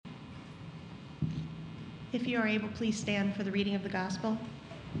If you are able, please stand for the reading of the gospel.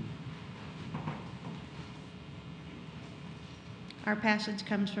 Our passage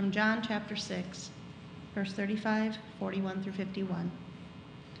comes from John chapter 6, verse 35, 41 through 51.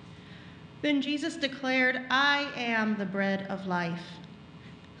 Then Jesus declared, "I am the bread of life.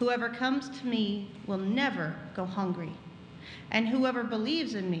 Whoever comes to me will never go hungry, and whoever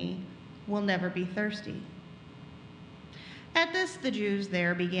believes in me will never be thirsty." At this, the Jews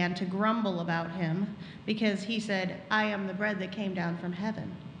there began to grumble about him because he said, "I am the bread that came down from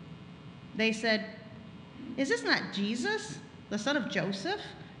heaven." They said, "Is this not Jesus, the son of Joseph,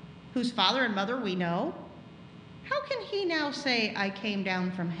 whose father and mother we know? How can he now say, 'I came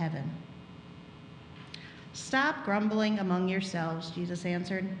down from heaven'?" "Stop grumbling among yourselves," Jesus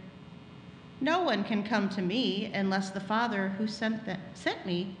answered. "No one can come to me unless the Father who sent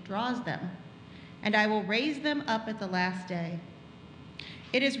me draws them, and I will raise them up at the last day.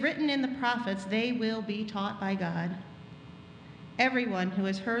 It is written in the prophets, they will be taught by God. Everyone who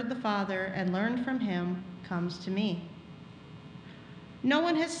has heard the Father and learned from him comes to me. No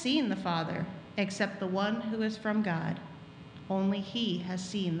one has seen the Father except the one who is from God. Only he has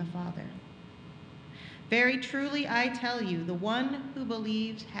seen the Father. Very truly I tell you, the one who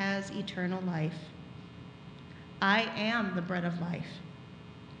believes has eternal life. I am the bread of life.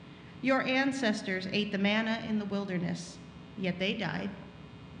 Your ancestors ate the manna in the wilderness, yet they died.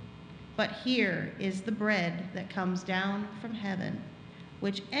 But here is the bread that comes down from heaven,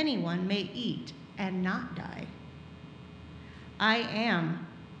 which anyone may eat and not die. I am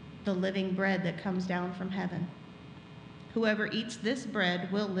the living bread that comes down from heaven. Whoever eats this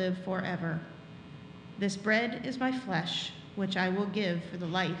bread will live forever. This bread is my flesh, which I will give for the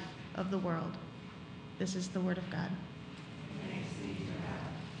life of the world." This is the word of God.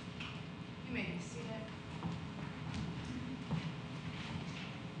 You may be seated.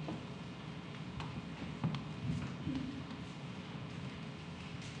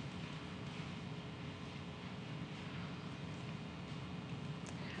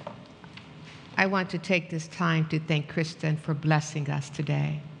 I want to take this time to thank Kristen for blessing us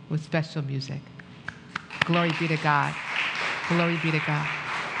today with special music. Glory be to God. Glory be to God.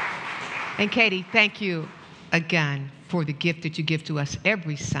 And Katie, thank you again for the gift that you give to us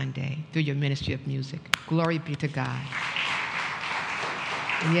every Sunday through your ministry of music. Glory be to God.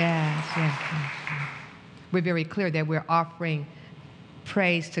 Yes. We're very clear that we're offering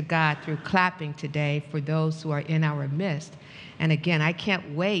praise to God through clapping today for those who are in our midst. And again, I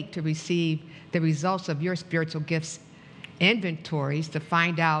can't wait to receive the results of your spiritual gifts inventories to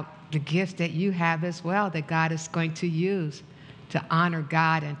find out the gifts that you have as well that God is going to use to honor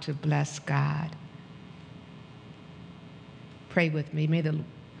God and to bless God. Pray with me. May the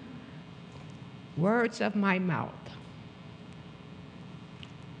words of my mouth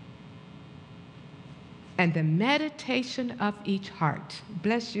and the meditation of each heart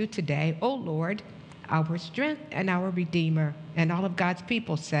bless you today, O Lord, our strength and our Redeemer. And all of God's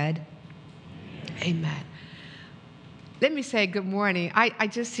people said, Amen. Let me say good morning. I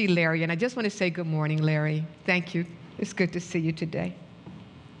just see Larry, and I just want to say good morning, Larry. Thank you. It's good to see you today.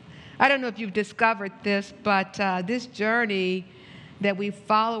 I don't know if you've discovered this, but this journey that we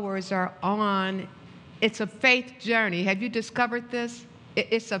followers are on, it's a faith journey. Have you discovered this?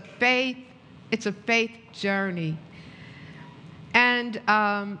 It's a faith journey. And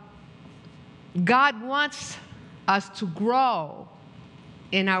God wants us to grow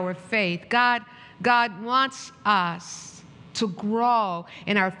in our faith. God wants us to grow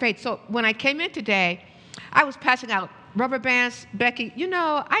in our faith. So when I came in today, I was passing out rubber bands. Becky,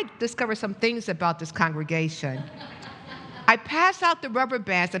 I discovered some things about this congregation. I passed out the rubber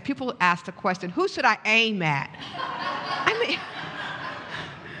bands, and people asked the question, who should I aim at?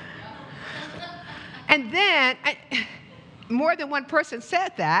 And then more than one person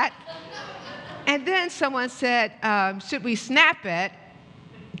said that. And then someone said, should we snap it?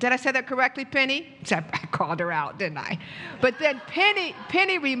 Did I say that correctly, Penny? I called her out, didn't I? But then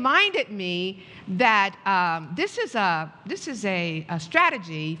Penny reminded me that this is a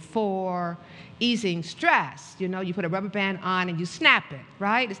strategy for easing stress. You put a rubber band on and you snap it,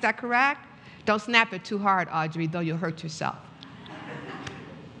 right? Is that correct? Don't snap it too hard, Audrey, though you'll hurt yourself.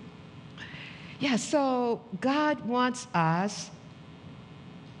 Yeah, so God wants us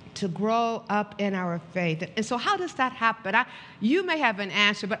to grow up in our faith. And so how does that happen? You may have an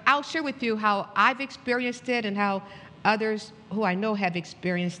answer, but I'll share with you how I've experienced it and how others who I know have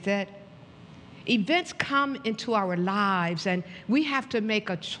experienced it. Events come into our lives, and we have to make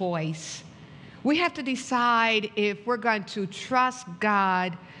a choice. We have to decide if we're going to trust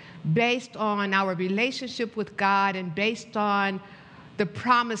God based on our relationship with God and based on the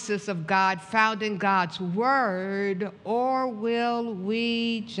promises of God found in God's word, or will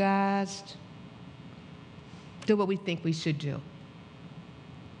we just do what we think we should do?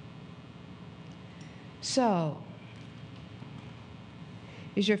 So,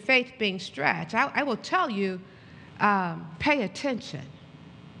 is your faith being stretched? I will tell you, pay attention,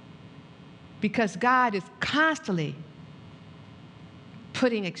 because God is constantly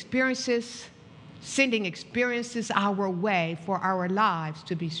putting experiences, sending experiences our way for our lives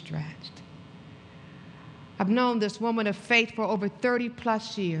to be stretched. I've known this woman of faith for over 30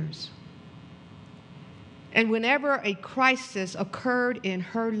 plus years. And whenever a crisis occurred in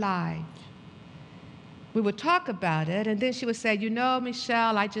her life, we would talk about it, and then she would say,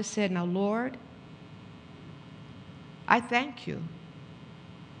 Michelle, I just said, now, Lord, I thank you.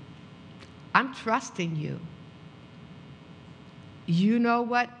 I'm trusting you. You know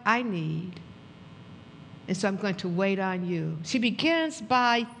what I need, and so I'm going to wait on you. She begins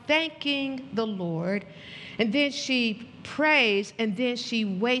by thanking the Lord, and then she prays, and then she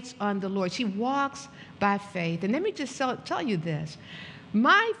waits on the Lord. She walks by faith. And let me just tell you this.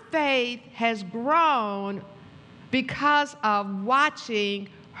 My faith has grown because of watching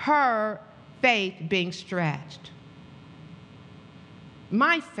her faith being stretched.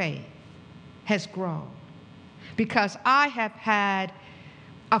 My faith has grown because I have had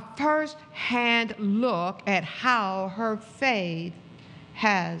a first-hand look at how her faith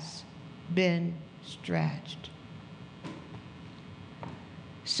has been stretched.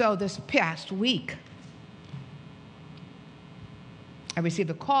 So this past week, I received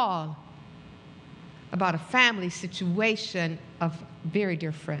a call about a family situation of very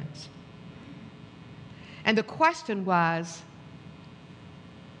dear friends. And the question was,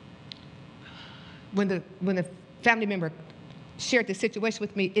 when the family member shared the situation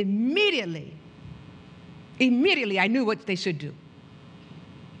with me, immediately I knew what they should do.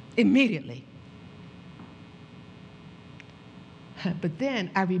 Immediately. But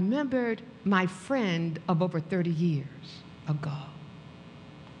then I remembered my friend of over 30 years ago,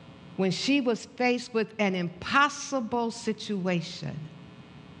 when she was faced with an impossible situation.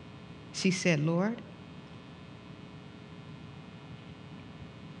 She said, Lord,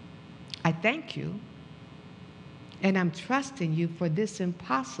 I thank you, and I'm trusting you for this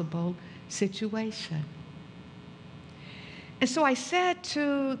impossible situation. And so I said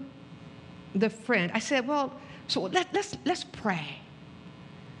to the friend, I said, well, so let's pray.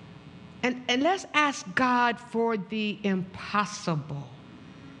 And let's ask God for the impossible.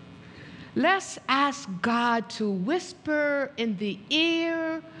 Let's ask God to whisper in the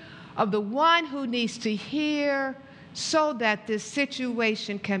ear of the one who needs to hear so that this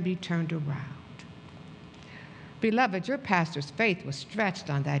situation can be turned around. Beloved, your pastor's faith was stretched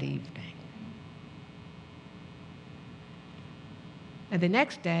on that evening. And the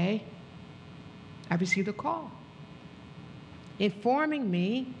next day, I received a call informing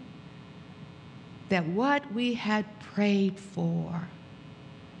me that what we had prayed for,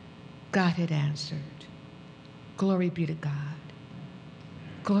 God had answered. Glory be to God.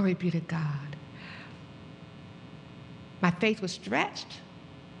 Glory be to God. My faith was stretched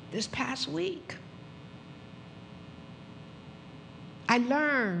this past week. I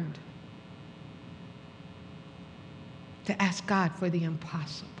learned to ask God for the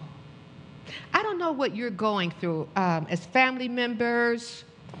impossible. I don't know what you're going through as family members.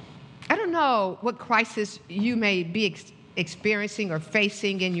 I don't know what crisis you may be experiencing or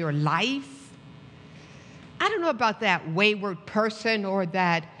facing in your life. I don't know about that wayward person or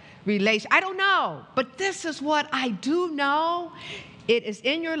that relation. I don't know. But this is what I do know. It is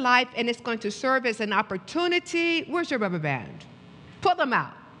in your life, and it's going to serve as an opportunity. Where's your rubber band? Pull them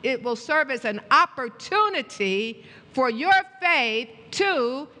out. It will serve as an opportunity for your faith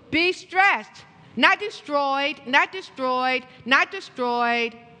to be stretched. Not destroyed, not destroyed, not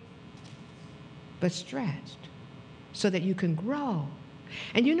destroyed, but stretched so that you can grow.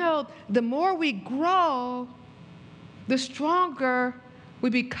 And you know, the more we grow, the stronger we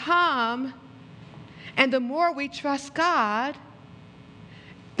become, and the more we trust God,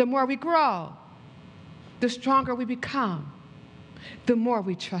 the more we grow, the stronger we become, the more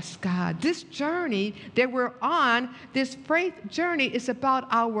we trust God. This journey that we're on, this faith journey, is about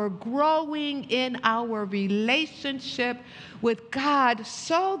our growing in our relationship with God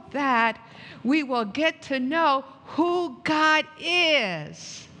so that we will get to know who God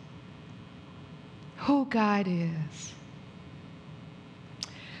is. Who God is.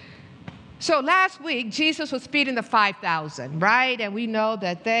 So last week, Jesus was feeding the 5,000, right? And we know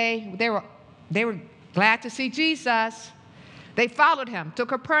that they were glad to see Jesus. They followed him to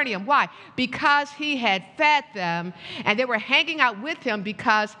Capernaum. Why? Because he had fed them, and they were hanging out with him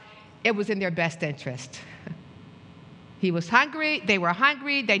because it was in their best interest. He was hungry, they were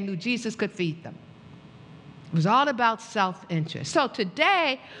hungry, they knew Jesus could feed them. It was all about self-interest. So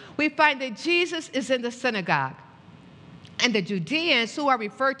today, we find that Jesus is in the synagogue. And the Judeans, who are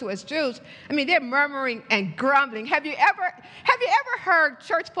referred to as Jews, they're murmuring and grumbling. Have you ever heard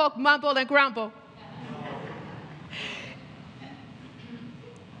church folk mumble and grumble?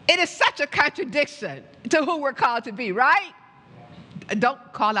 It is such a contradiction to who we're called to be, right? Don't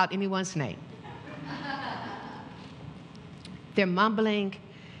call out anyone's name. They're mumbling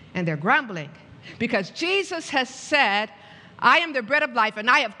and they're grumbling because Jesus has said, I am the bread of life and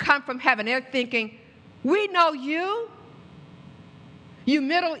I have come from heaven. They're thinking, we know you, you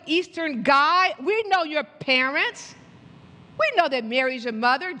Middle Eastern guy. We know your parents. We know that Mary's your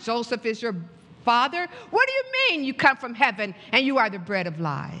mother, Joseph is your father. What do you mean you come from heaven and you are the bread of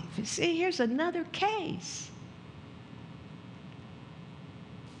life? You see, here's another case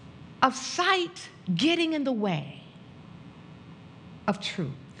of sight getting in the way of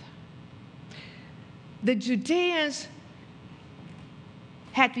truth. The Judeans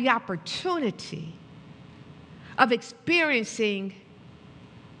had the opportunity of experiencing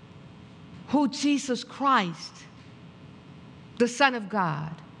who Jesus Christ, the Son of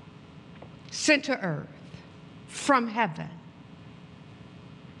God, sent to earth from heaven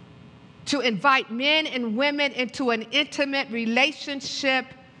to invite men and women into an intimate relationship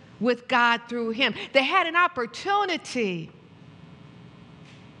with God through him. They had an opportunity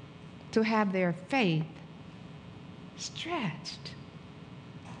to have their faith stretched,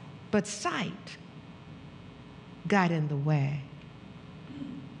 but sight got in the way.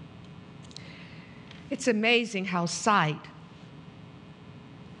 It's amazing how sight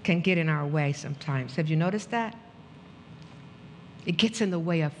can get in our way sometimes. Have you noticed that? It gets in the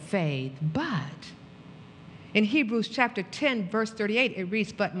way of faith. But in Hebrews chapter 10, verse 38, it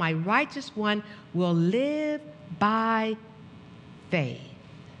reads, but my righteous one will live by faith.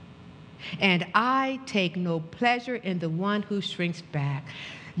 And I take no pleasure in the one who shrinks back.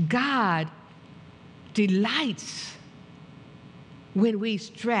 God delights when we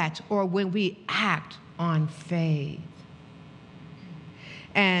stretch or when we act on faith.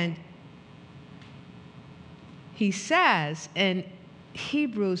 And he says in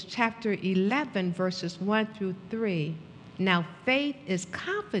Hebrews chapter 11, verses 1 through 3, now faith is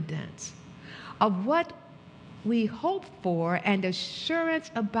confidence of what we hope for and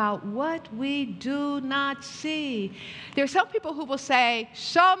assurance about what we do not see. There are some people who will say,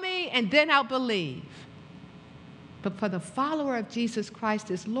 show me and then I'll believe. But for the follower of Jesus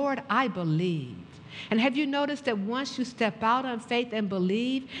Christ is, Lord, I believe. And have you noticed that once you step out on faith and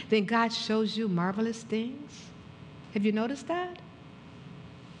believe, then God shows you marvelous things? Have you noticed that?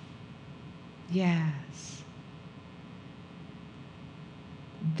 Yes.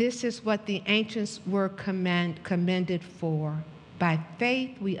 This is what the ancients were commended for. By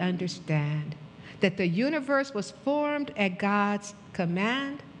faith we understand that the universe was formed at God's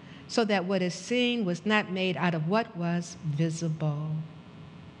command, so that what is seen was not made out of what was visible.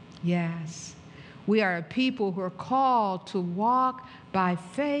 Yes. We are a people who are called to walk by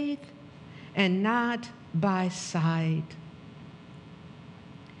faith and not by sight.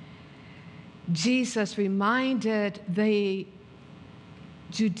 Jesus reminded the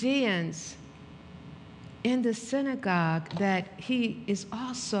Judeans in the synagogue that he is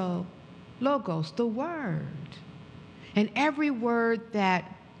also Logos, the Word. And every word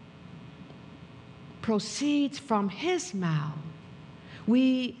that proceeds from his mouth,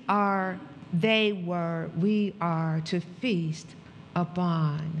 we are to feast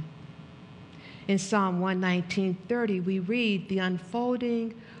upon. In Psalm 119:30, we read, the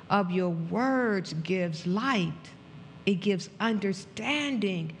unfolding of your words gives light. It gives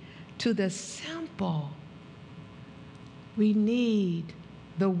understanding to the simple. We need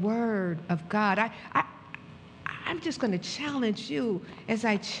the Word of God. I'm just going to challenge you as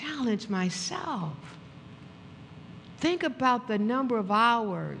I challenge myself. Think about the number of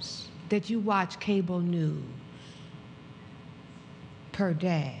hours that you watch cable news per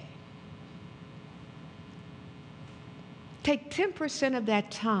day. Take 10% of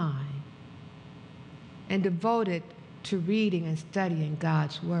that time and devote it to reading and studying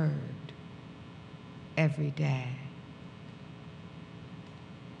God's Word every day.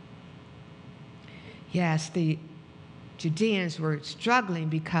 Yes, the Judeans were struggling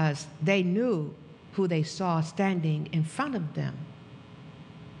because they knew who they saw standing in front of them.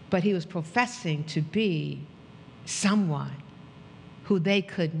 But he was professing to be someone who they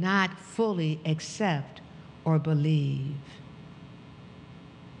could not fully accept or believe.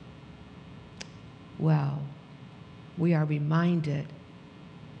 well, we are reminded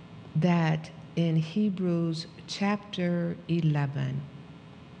that in Hebrews chapter 11,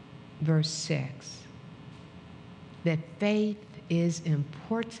 verse 6, that faith is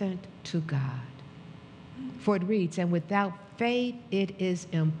important to God. For it reads, and without faith it is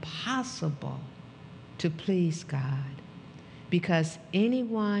impossible to please God, because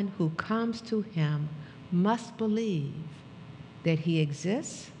anyone who comes to him must believe that he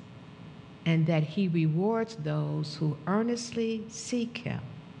exists and that he rewards those who earnestly seek him.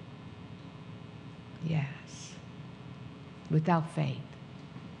 Yes. Without faith,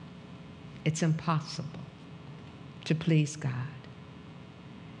 it's impossible to please God.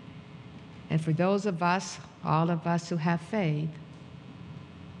 And for those of us, all of us who have faith,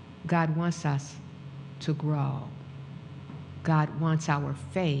 God wants us to grow. God wants our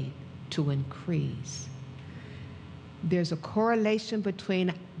faith to increase. There's a correlation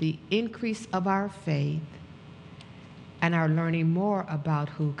between the increase of our faith and our learning more about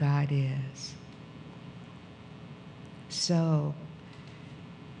who God is. So,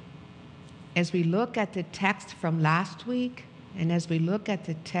 as we look at the text from last week, and as we look at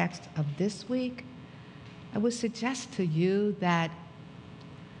the text of this week, I would suggest to you that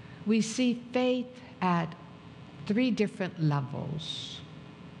we see faith at 3 different levels.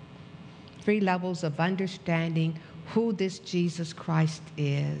 3 levels of understanding who this Jesus Christ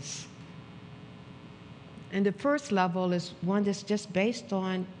is. And the first level is one that's just based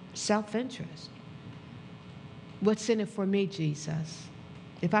on self-interest. What's in it for me, Jesus?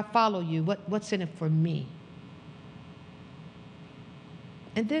 If I follow you, what's in it for me?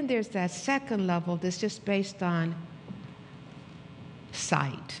 And then there's that second level that's just based on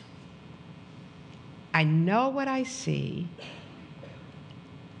sight. I know what I see,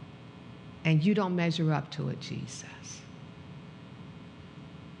 and you don't measure up to it, Jesus.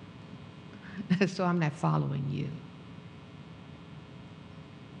 So I'm not following you.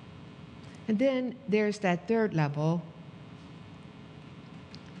 And then there's that third level,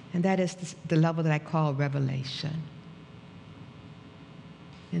 and that is the level that I call revelation.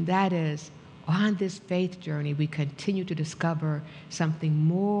 And that is, on this faith journey, we continue to discover something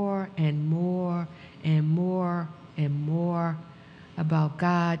more and more and more and more about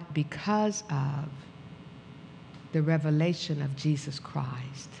God because of the revelation of Jesus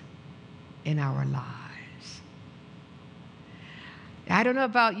Christ in our lives. I don't know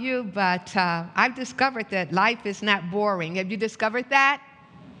about you, but I've discovered that life is not boring. Have you discovered that?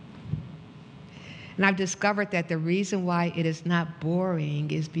 And I've discovered that the reason why it is not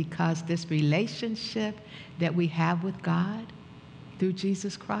boring is because this relationship that we have with God through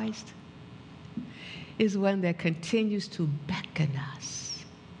Jesus Christ is one that continues to beckon us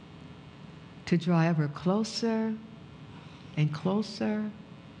to draw ever closer and closer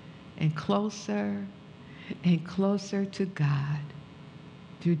and closer and closer to God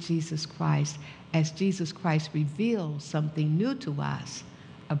through Jesus Christ, as Jesus Christ reveals something new to us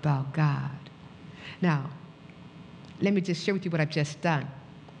about God. Now, let me just share with you what I've just done.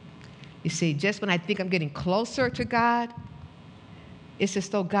 You see, just when I think I'm getting closer to God, it's as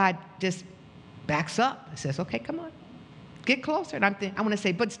though God just backs up and says, okay, come on, get closer. And I want to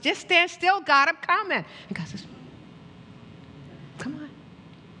say, but just stand still, God, I'm coming. And God says, come on,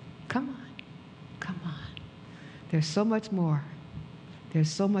 come on, come on. There's so much more.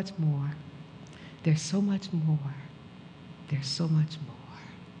 There's so much more. There's so much more. There's so much more.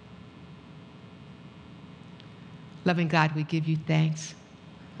 Loving God, we give you thanks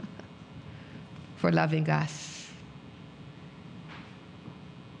for loving us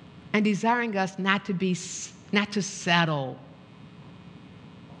and desiring us not to settle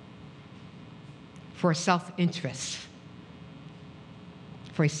for self-interest,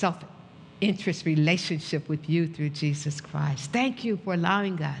 for a self-interest relationship with you through Jesus Christ. Thank you for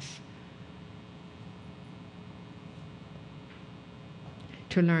allowing us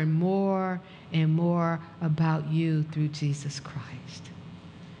to learn more and more about you through Jesus Christ.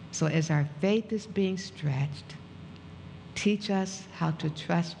 So as our faith is being stretched, teach us how to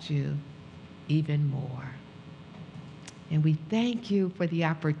trust you even more. And we thank you for the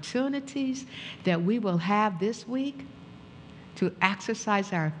opportunities that we will have this week to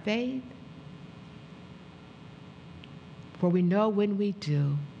exercise our faith. For we know when we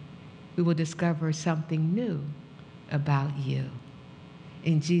do, we will discover something new about you.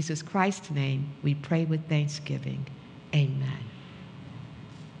 In Jesus Christ's name, we pray with thanksgiving. Amen.